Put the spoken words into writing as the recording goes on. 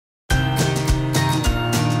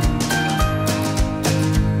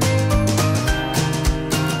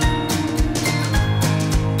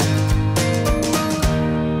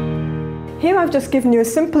I've just given you a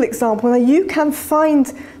simple example. Now you can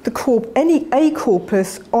find a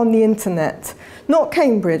corpus on the internet. Not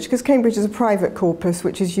Cambridge, because Cambridge is a private corpus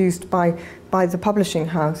which is used by the publishing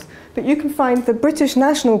house. But you can find the British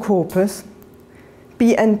National Corpus,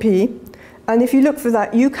 BNP, and if you look for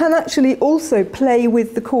that, you can actually also play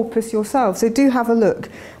with the corpus yourself. So do have a look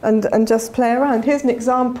and just play around. Here's an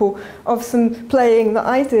example of some playing that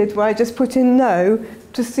I did where I just put in no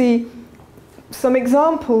to see some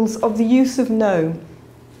examples of the use of no.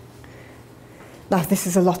 Now, this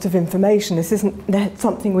is a lot of information. This isn't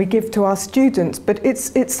something we give to our students, but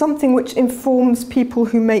it's something which informs people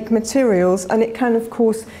who make materials, and it can, of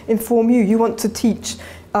course, inform you. You want to teach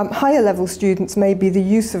higher level students maybe the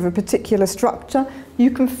use of a particular structure. You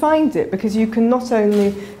can find it because you can not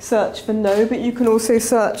only search for no, but you can also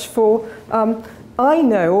search for I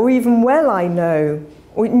know, or even well I know.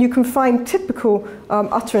 Or you can find typical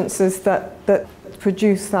utterances that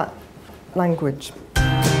produce that language.